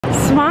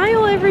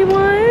Smile,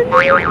 everyone.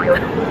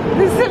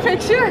 This is a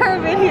picture or a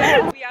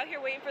video. We out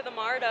here waiting for the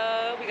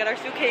MARTA. We got our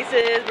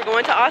suitcases. We're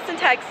going to Austin,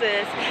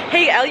 Texas.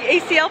 Hey,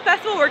 ACL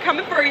Festival, we're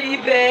coming for you,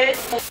 bitch.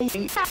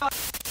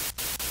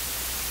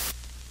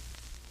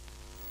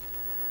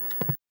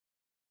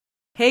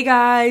 Hey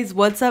guys,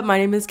 what's up? My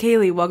name is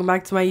Kaylee. Welcome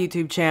back to my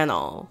YouTube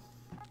channel.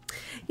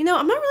 You know,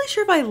 I'm not really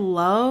sure if I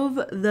love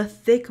the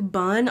thick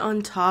bun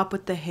on top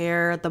with the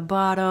hair at the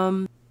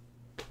bottom.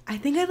 I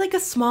think I like a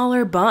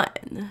smaller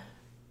bun.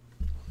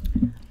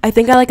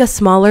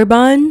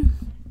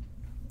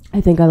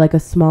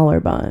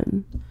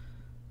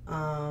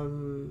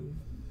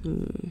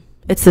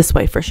 It's this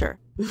way for sure.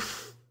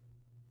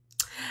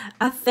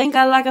 I think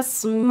I like a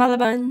smaller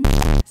bun.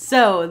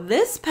 So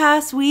this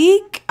past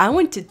week, I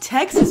went to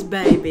Texas,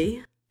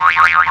 baby.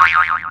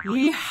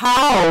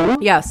 Yeehaw!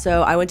 Yeah,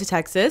 so I went to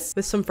Texas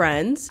with some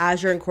friends,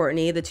 Azure and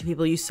Courtney, the two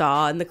people you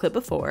saw in the clip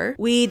before.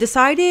 We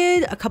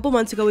decided a couple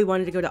months ago we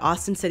wanted to go to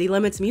Austin City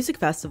Limits Music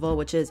Festival,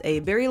 which is a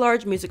very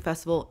large music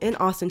festival in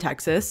Austin,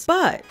 Texas.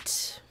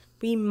 But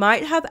we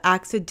might have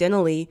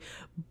accidentally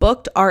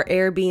booked our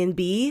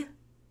Airbnb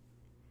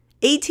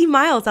 18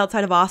 miles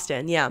outside of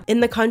Austin, yeah,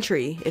 in the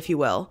country, if you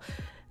will.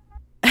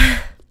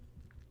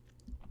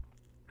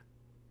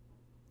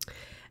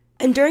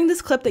 And during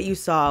this clip that you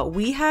saw,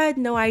 we had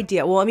no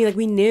idea. Well, I mean, like,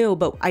 we knew,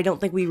 but I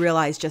don't think we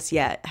realized just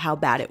yet how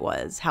bad it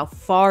was, how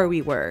far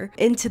we were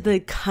into the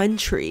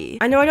country.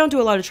 I know I don't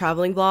do a lot of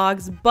traveling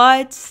vlogs,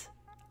 but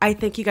I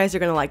think you guys are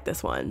gonna like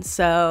this one.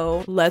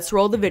 So let's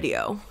roll the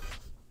video.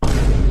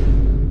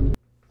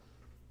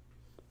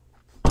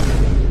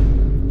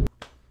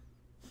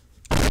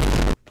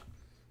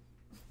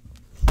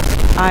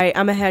 Alright,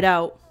 I'ma head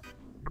out.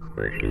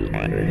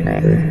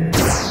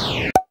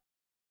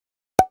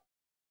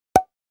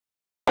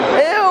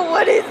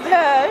 What is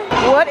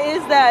that? What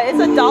is that? It's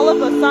a dollop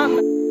of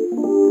something.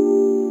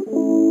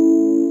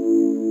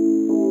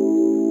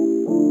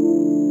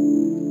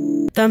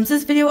 Thumbs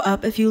this video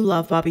up if you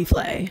love Bobby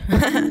Flay.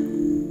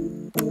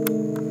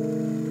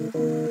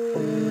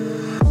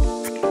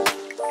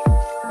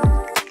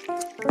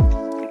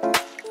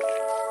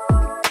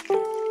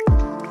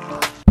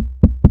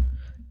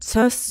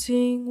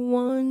 Testing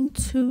 1,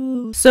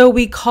 2. So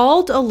we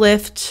called a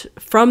Lyft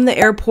from the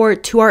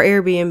airport to our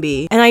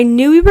Airbnb, and I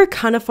knew we were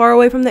kind of far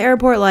away from the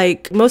airport.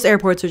 Like, most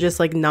airports are just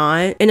like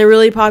not in a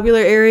really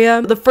popular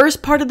area. The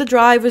first part of the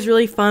drive was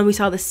really fun. We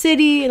saw the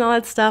city and all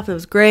that stuff, and it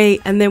was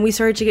great. And then we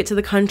started to get to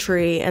the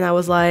country, and I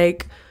was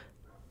like,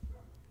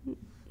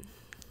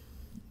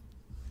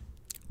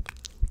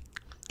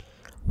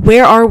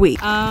 where are we?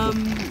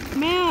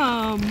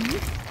 Ma'am.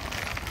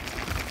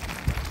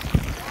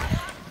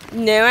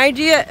 No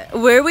idea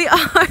where we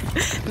are.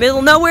 Middle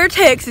of nowhere,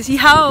 Texas.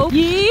 Yeehaw.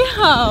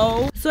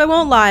 Yeehaw. So I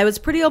won't lie, it was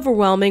pretty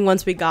overwhelming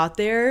once we got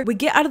there. We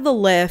get out of the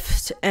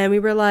Lyft and we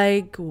were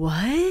like,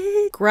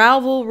 what?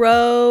 Gravel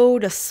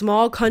road, a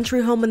small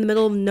country home in the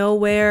middle of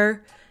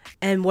nowhere,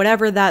 and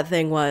whatever that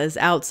thing was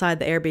outside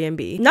the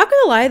Airbnb. Not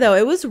gonna lie though,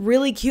 it was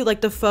really cute. Like,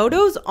 the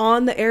photos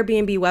on the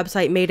Airbnb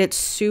website made it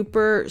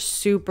super,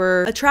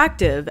 super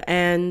attractive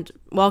and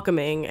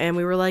welcoming. And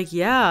we were like,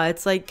 yeah,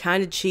 it's like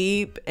kind of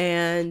cheap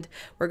and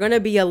we're gonna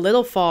be a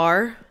little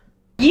far.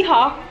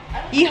 Yeehaw,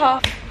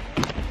 yeehaw.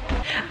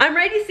 I'm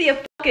ready to see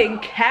a fucking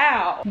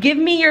cow. Give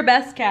me your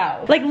best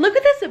cow. Like, look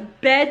at this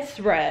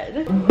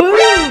bedspread.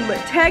 Boom,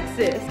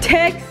 Texas,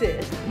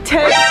 Texas,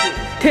 Texas,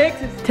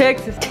 Texas,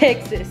 Texas,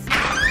 Texas.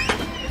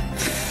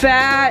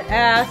 Fat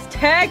ass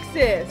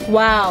Texas.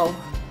 Wow.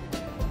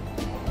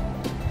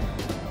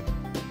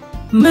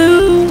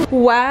 Moo.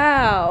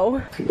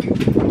 Wow.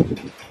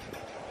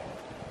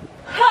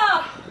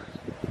 Ha!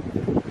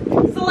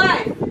 It's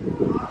life.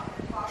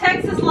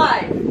 Texas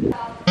life.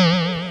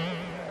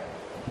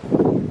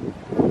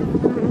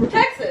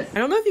 Texas. I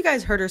don't know if you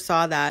guys heard or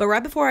saw that, but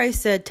right before I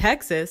said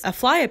Texas, a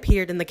fly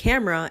appeared in the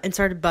camera and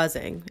started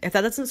buzzing. If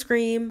that doesn't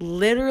scream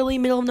literally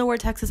middle of nowhere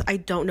Texas, I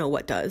don't know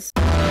what does.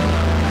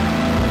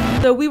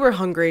 So we were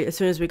hungry as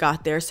soon as we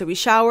got there, so we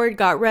showered,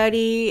 got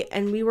ready,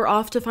 and we were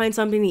off to find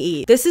something to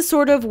eat. This is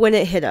sort of when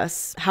it hit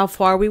us, how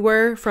far we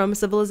were from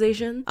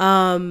civilization.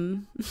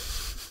 When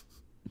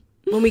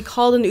we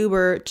called an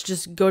Uber to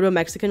just go to a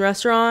Mexican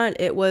restaurant,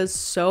 it was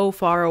so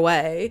far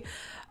away.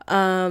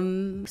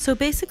 So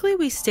basically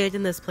we stayed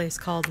in this place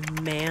called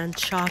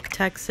Manchoc,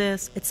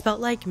 Texas. It's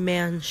spelled like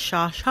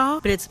Manshasha,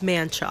 but it's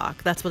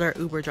Manchoc. That's what our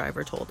Uber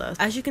driver told us.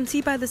 As you can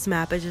see by this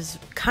map, it is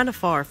kind of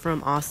far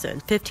from Austin,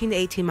 15 to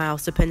 18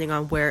 miles, depending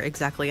on where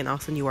exactly in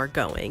Austin you are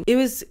going.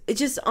 It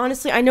just,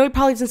 honestly, I know it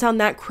probably doesn't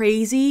sound that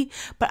crazy,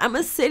 but I'm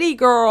a city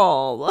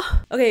girl.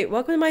 Okay,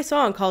 welcome to my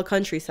song called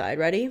Countryside.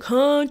 Ready?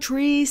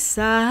 Countryside,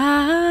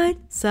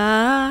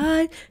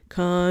 side,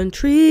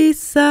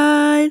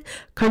 countryside,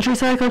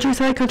 countryside,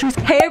 countryside, countryside.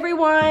 Hey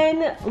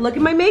everyone, look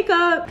at my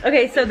makeup.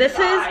 Okay, so this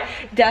is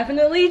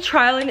definitely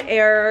trial and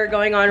error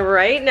going on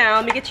right now.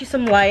 Let me get you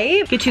some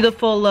light, get you the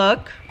full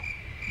look.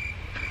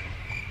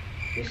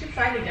 You should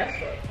sign the guest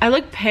book. I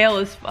look pale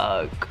as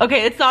fuck.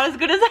 Okay, it's not as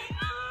good as I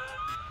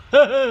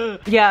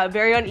Yeah,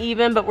 very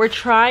uneven, but we're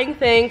trying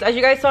things. As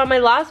you guys saw in my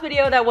last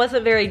video, that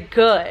wasn't very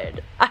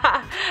good.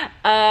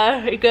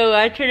 Go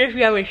watch it if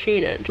you haven't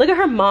seen it. Look at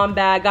her mom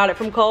bag, got it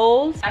from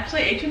Kohl's.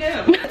 Actually,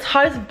 H&M. It's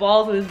hot as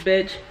balls in this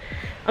bitch.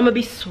 I'm gonna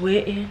be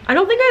sweating. I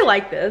don't think I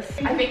like this.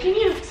 I think you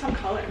need some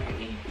color,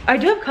 maybe. I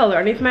do have color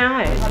underneath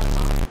my eyes.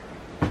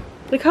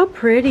 Look how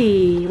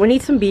pretty. We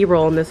need some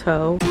B-roll in this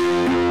hoe.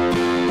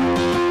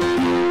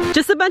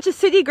 Just a bunch of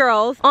city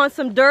girls on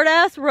some dirt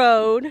ass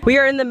road. We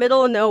are in the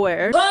middle of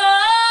nowhere.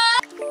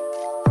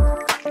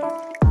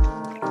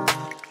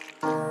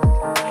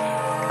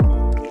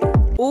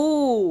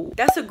 Ooh,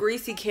 that's a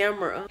greasy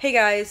camera. Hey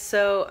guys,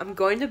 so I'm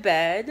going to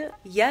bed.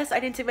 Yes,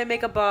 I didn't take my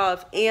makeup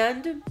off,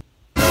 and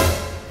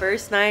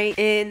first night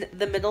in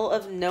the middle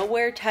of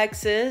nowhere,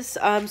 Texas.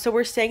 So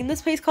we're staying in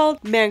this place called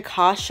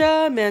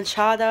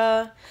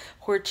Manchada,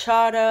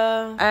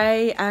 Horchata.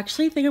 I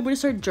actually think I'm gonna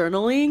start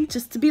journaling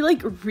just to be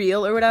like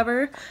real or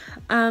whatever.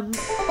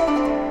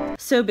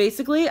 So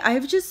basically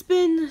I've just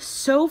been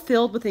so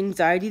filled with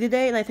anxiety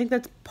today, and I think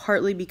that's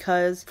partly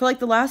because for like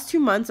the last 2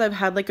 months I've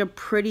had like a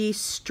pretty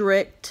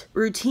strict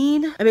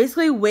routine. I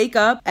basically wake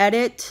up,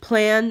 edit,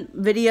 plan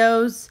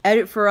videos,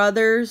 edit for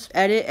others,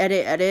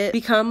 edit,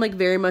 become like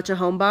very much a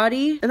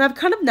homebody. And I've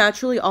kind of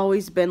naturally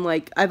always been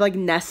like, I've like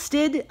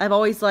nested. I've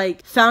always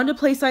like found a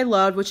place I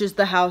loved, which is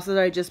the house that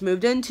I just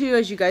moved into.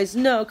 As you guys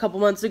know, a couple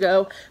months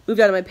ago, moved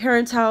out of my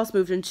parents' house,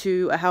 moved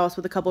into a house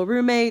with a couple of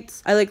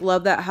roommates. I like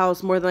love that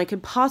house more than I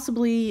could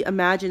possibly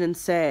imagine and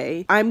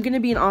say. I'm gonna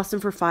be in Austin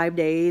for 5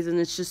 days, and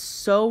it's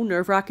just so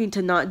nerve-wracking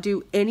to not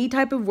do any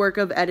type of work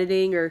of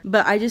editing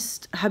but I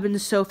just have been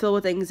so filled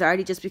with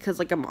anxiety just because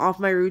like I'm off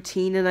my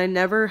routine, and I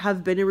never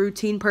have been a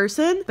routine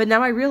person. But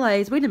now I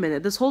realize, wait a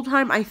minute, this whole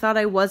time I thought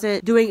I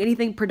wasn't doing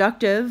anything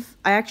productive.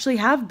 I actually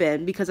have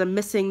been, because I'm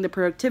missing the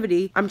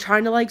productivity. I'm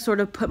trying to like sort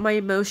of put my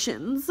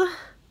emotions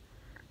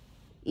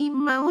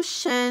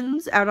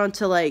out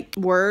onto like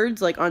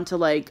words, like onto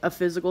like a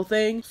physical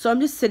thing. So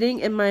I'm just sitting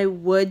in my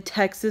wood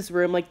Texas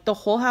room. Like the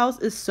whole house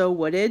is so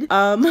wooded.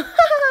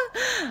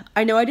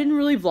 I know I didn't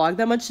really vlog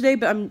that much today,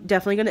 but I'm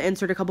definitely going to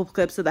insert a couple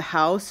clips of the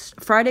house.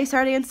 Friday,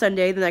 Saturday, and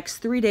Sunday, the next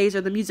 3 days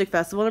are the music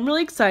festival, and I'm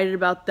really excited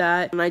about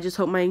that. And I just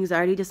hope my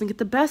anxiety doesn't get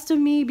the best of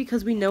me,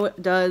 because we know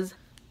it does.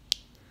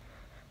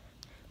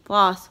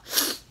 Floss.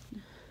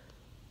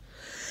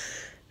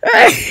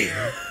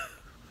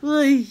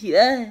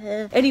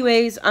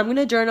 Anyways, I'm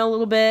gonna journal a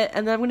little bit,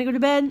 and then I'm gonna go to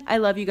bed. I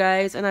love you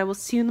guys, and I will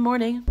see you in the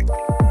morning.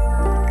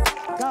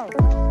 Go.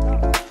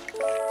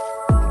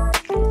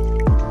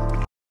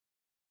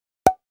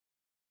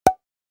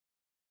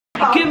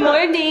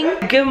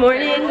 Good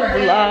morning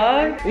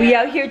vlog. We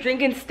out here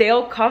drinking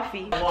stale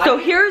coffee. So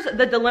here's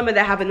the dilemma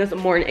that happened this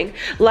morning.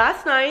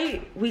 Last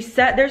night we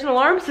set, there's an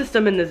alarm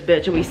system in this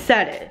bitch, and we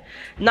set it.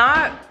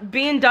 Not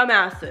being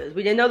dumbasses.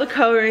 We didn't know the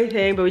code or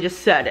anything, but we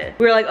just set it.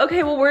 We were like,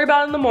 okay, we'll worry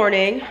about it in the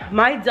morning.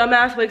 My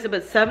dumbass wakes up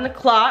at 7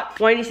 o'clock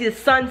wanting to see the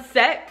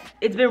sunset.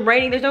 It's been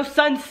raining, there's no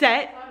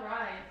sunset.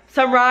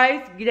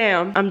 Sunrise,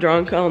 damn, I'm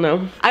drunk, I don't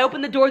know. I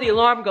open the door, the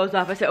alarm goes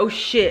off. I said, oh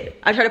shit.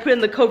 I tried to put in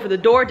the code for the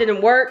door, it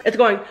didn't work. It's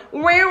going,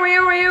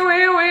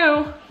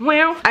 wow.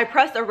 I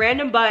pressed a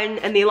random button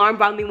and the alarm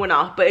finally went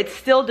off, but it's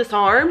still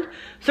disarmed.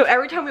 So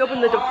every time we open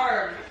the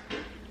door.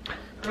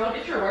 Girl,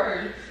 get your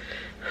words.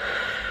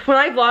 When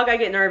I vlog, I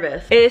get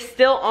nervous. It is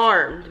still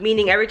armed,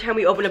 meaning every time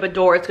we open up a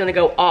door, it's gonna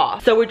go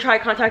off. So we try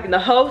contacting the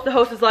host. The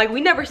host is like,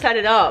 we never set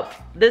it up.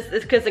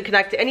 This doesn't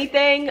connect to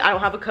anything. I don't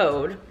have a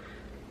code.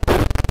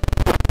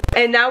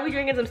 And now we're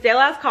drinking some stale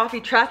ass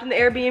coffee, trapped in the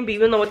Airbnb. We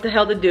don't know what the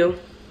hell to do.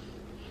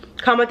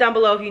 Comment down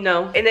below if you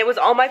know. And it was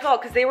all my fault,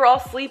 because they were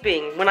all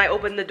sleeping when I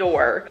opened the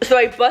door. So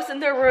I bust in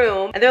their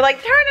room, and they're like,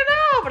 turn it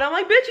off. And I'm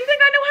like, bitch, you think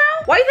I know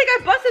how? Why do you think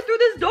I busted through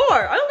this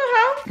door? I don't know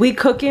how. We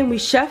cooking, we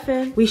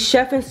chefing. We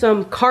chefing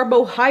some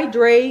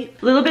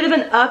carbohydrate. Little bit of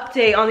an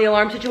update on the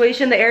alarm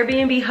situation. The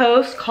Airbnb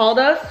host called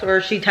us, or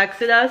she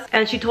texted us,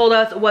 and she told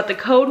us what the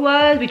code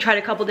was. We tried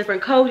a couple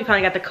different codes. We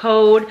finally got the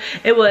code.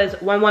 It was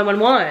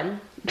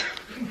 1111.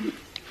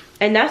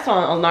 And that's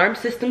on alarm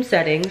system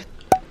settings.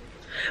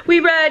 We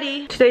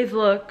ready. Today's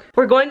look.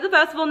 We're going to the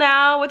festival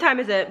now. What time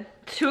is it?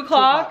 2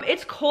 o'clock.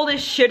 It's cold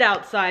as shit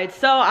outside.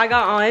 So I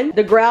got on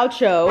the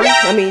Groucho.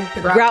 I mean,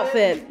 the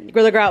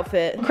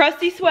Groutfit.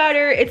 Crusty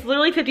sweater. It's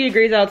literally 50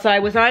 degrees outside.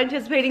 Was not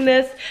anticipating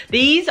this.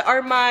 These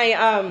are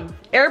my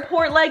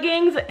airport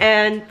leggings,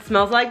 and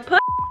smells like pussy.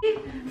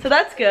 So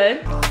that's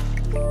good.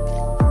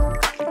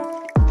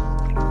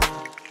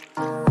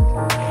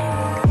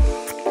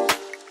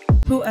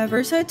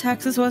 Whoever said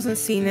Texas wasn't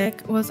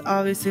scenic was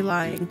obviously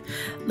lying.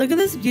 Look at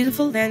this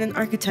beautiful land and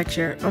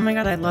architecture. Oh my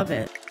god, I love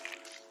it.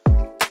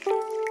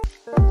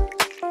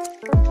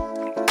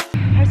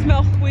 I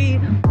smell weed.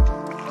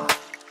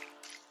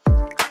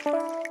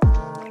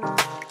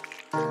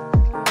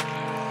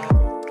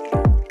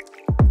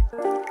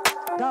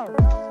 Go.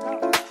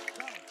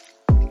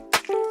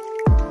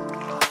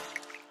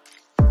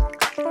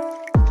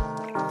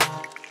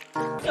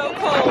 So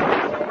cold.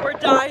 We're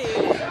dying.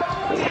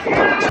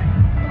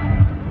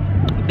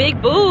 Big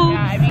boobs.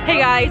 Hey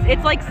guys,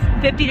 it's like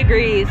 50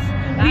 degrees.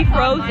 be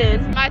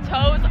frozen. My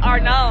toes are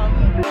numb.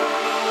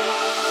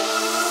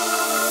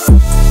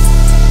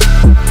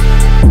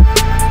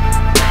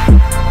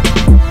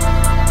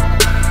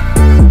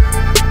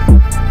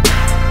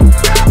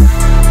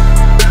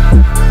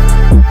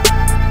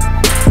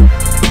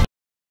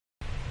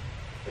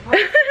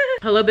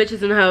 Hello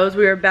bitches and hoes,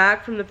 we are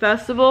back from the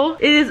festival.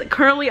 It is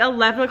currently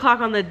 11 o'clock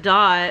on the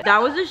dot.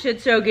 That was a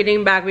shit show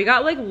getting back. We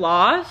got like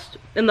lost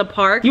in the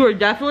park. You were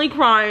definitely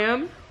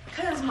crying.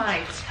 Because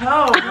my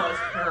toe was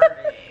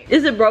hurting.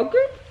 Is it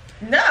broken?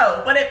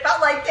 No, but it felt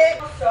like it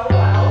so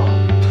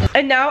well.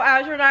 And now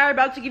Azure and I are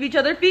about to give each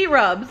other feet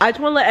rubs. I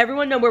just want to let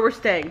everyone know where we're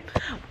staying.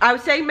 I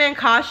was saying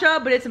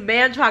Mankasha, but it's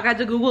Manchok. I had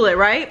to Google it,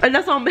 right? And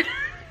that's on.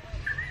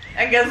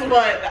 And guess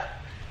what?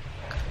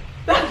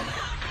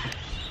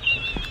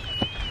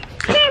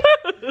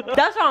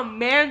 That's on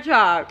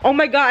Manchok. Oh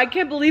my god, I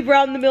can't believe we're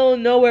out in the middle of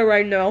nowhere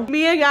right now.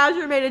 Me and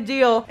Azure made a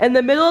deal in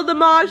the middle of the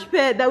mosh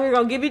pit that we were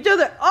gonna give each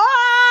other.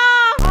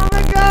 Oh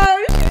my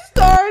god, she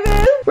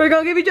started. We're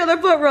gonna give each other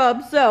foot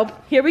rubs. So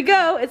here we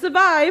go. It's a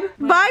vibe.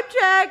 Vibe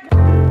check.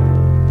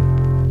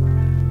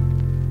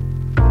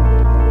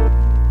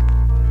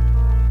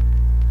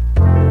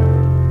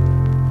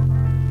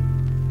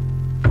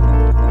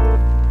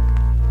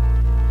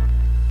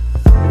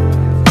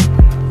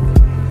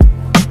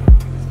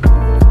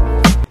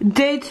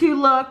 Day 2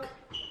 look,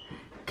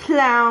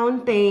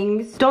 clown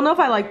things. Don't know if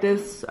I like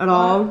this at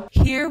all.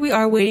 Here we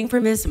are waiting for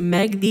Miss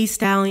Meg Thee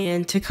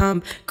Stallion to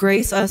come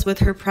grace us with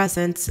her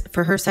presence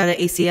for her set at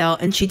ACL,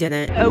 and she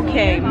didn't.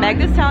 Okay, Meg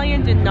Thee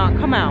Stallion did not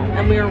come out,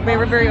 and we were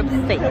very, very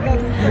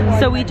upset.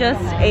 So we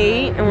just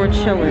ate and we're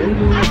chilling.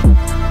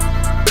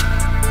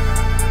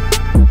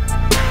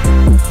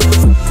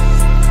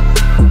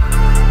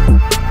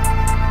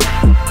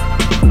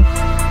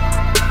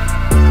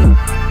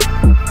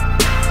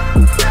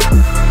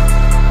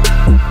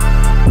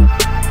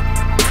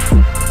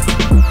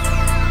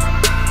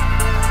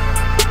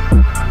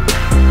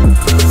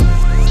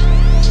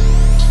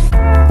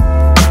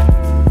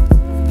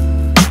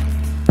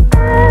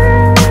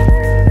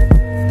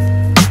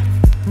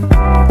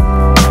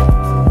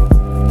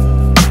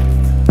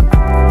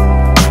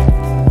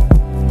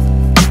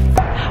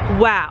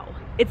 Wow,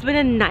 it's been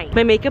a night.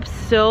 My makeup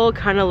still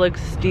kind of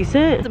looks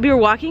decent. We were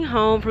walking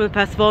home from the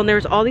festival and there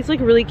was all these like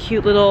really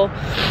cute little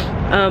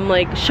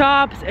like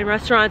shops and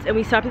restaurants, and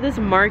we stopped at this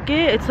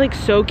market. It's like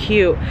so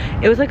cute.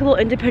 It was like a little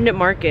independent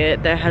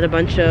market that had a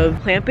bunch of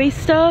plant-based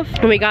stuff,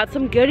 and we got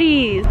some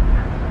goodies.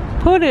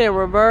 Put it in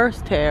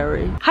reverse,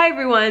 Terry. Hi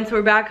everyone, so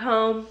we're back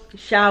home,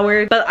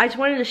 showered, but I just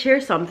wanted to share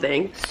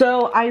something.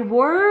 So I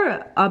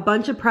wore a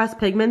bunch of pressed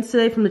pigments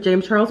today from the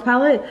James Charles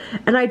palette,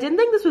 and I didn't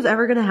think this was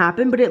ever gonna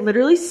happen, but it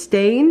literally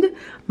stained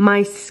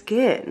my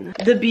skin.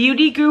 The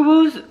beauty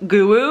gurus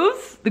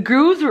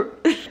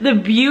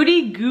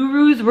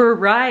were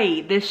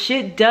right. This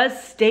shit does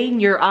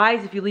stain your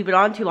eyes if you leave it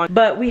on too long.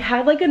 But we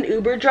had like an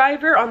Uber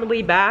driver on the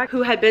way back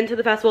who had been to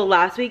the festival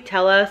last week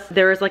tell us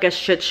there was like a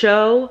shit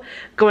show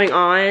going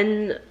on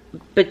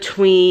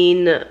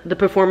between the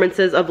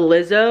performances of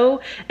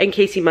Lizzo and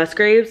Casey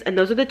Musgraves, and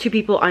those are the two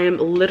people I am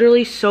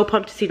literally so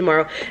pumped to see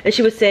tomorrow. And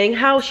she was saying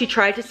how she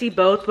tried to see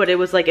both, but it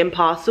was like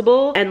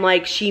impossible, and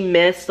like she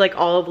missed like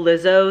all of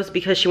Lizzo's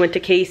because she went to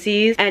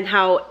Casey's, and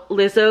how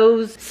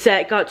Lizzo's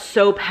set got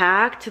so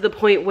packed to the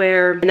point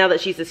where now that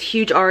she's this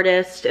huge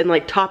artist and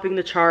like topping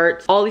the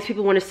charts, all these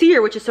people want to see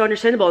her, which is so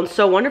understandable and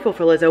so wonderful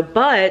for Lizzo,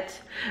 but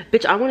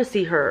bitch, I want to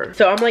see her.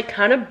 So I'm like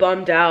kind of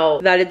bummed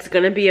out that it's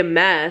gonna be a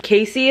mess.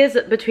 Casey is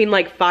between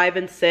like 5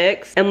 and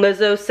 6, and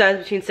Lizzo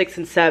says between 6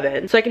 and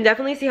 7. So I can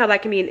definitely see how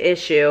that can be an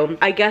issue.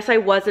 I guess I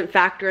wasn't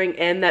factoring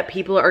in that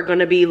people are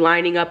gonna be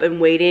lining up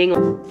and waiting.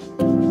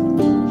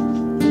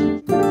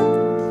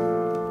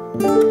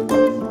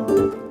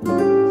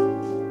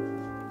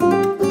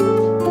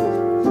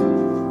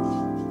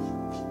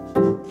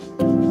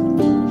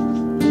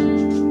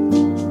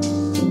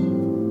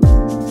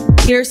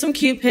 Here are some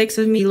cute pics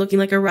of me looking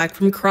like a wreck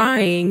from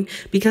crying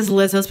because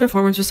Lizzo's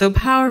performance was so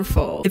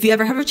powerful. If you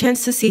ever have a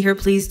chance to see her,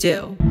 please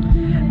do.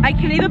 I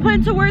can't even put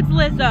into words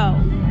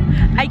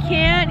Lizzo. I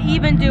can't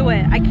even do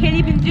it. I can't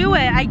even do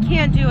it. I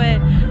can't do it.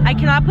 I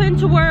cannot put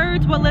into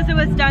words what Lizzo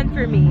has done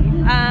for me.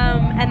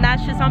 And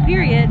that's just on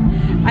period.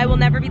 I will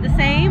never be the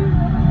same.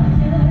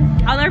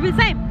 I'll never be the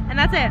same. And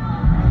that's it.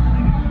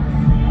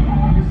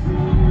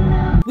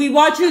 We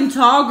watching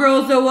Tall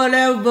Girls or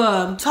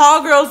whatever.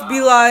 Tall Girls be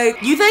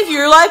like, you think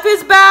your life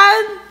is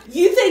bad?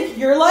 You think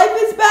your life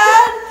is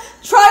bad?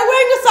 Try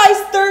wearing a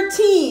size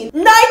 13.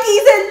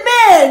 Nikes and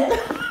men.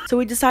 So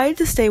we decided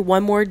to stay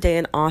one more day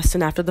in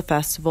Austin after the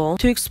festival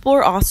to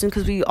explore Austin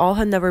because we all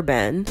had never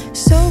been.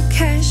 So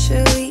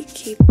casually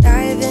keep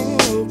diving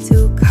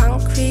into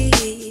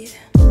concrete.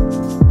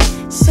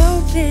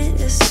 So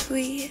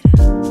bittersweet.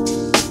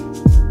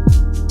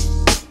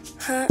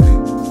 Huh?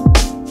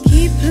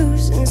 Keep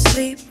losing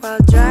sleep while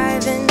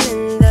driving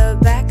in the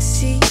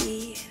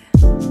backseat.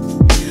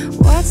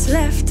 What's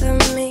left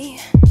of me?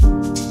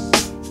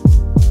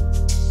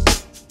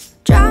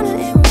 Drowning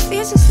in what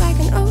feels just like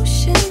an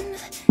ocean.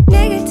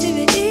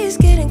 Negativity is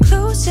getting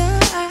closer.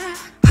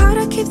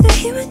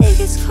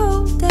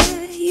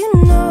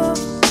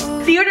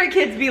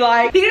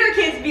 theater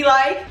kids be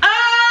like,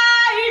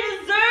 I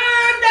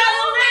deserve that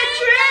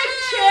electric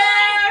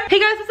chair. Hey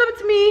guys, what's up?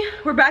 It's me.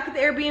 We're back at the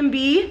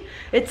Airbnb.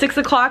 It's 6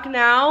 o'clock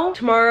now.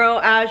 Tomorrow,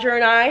 Azure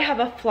and I have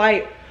a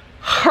flight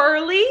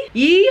early.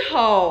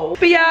 Yeehaw.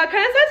 But yeah,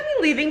 kind of sad to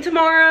be leaving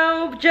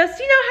tomorrow. Just,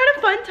 you know, had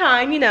a fun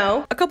time, you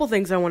know. A couple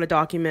things I want to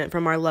document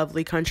from our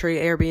lovely country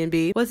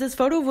Airbnb was this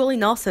photo of Willie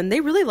Nelson. They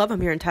really love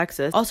him here in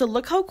Texas. Also,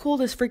 look how cool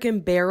this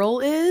freaking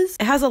barrel is.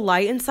 It has a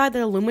light inside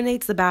that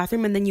illuminates the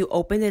bathroom, and then you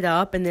open it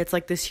up and it's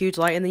like this huge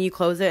light, and then you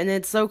close it and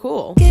it's so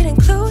cool. Getting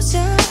closer,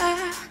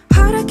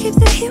 hard to keep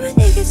the human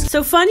niggas.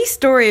 So funny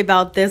story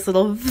about this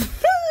little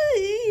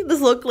this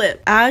little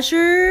clip.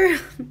 Azure,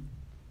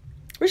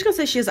 we're just gonna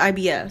say she has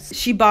IBS.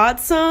 She bought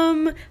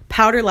some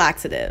powder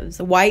laxatives,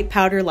 white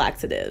powder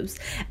laxatives.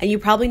 And you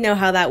probably know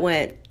how that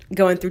went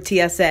going through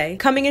TSA.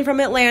 Coming in from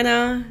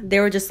Atlanta, they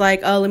were just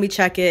like, oh, let me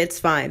check it, it's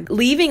fine.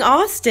 Leaving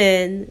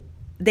Austin,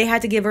 they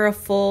had to give her a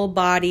full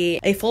body,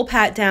 a full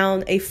pat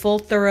down, a full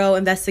thorough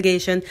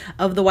investigation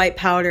of the white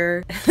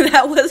powder.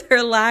 That was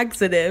her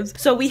laxatives.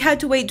 So we had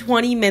to wait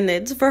 20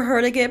 minutes for her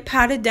to get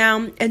patted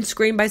down and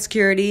screened by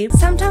security.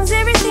 Sometimes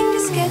everything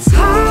just gets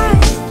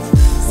hard.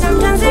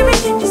 Sometimes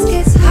everything just gets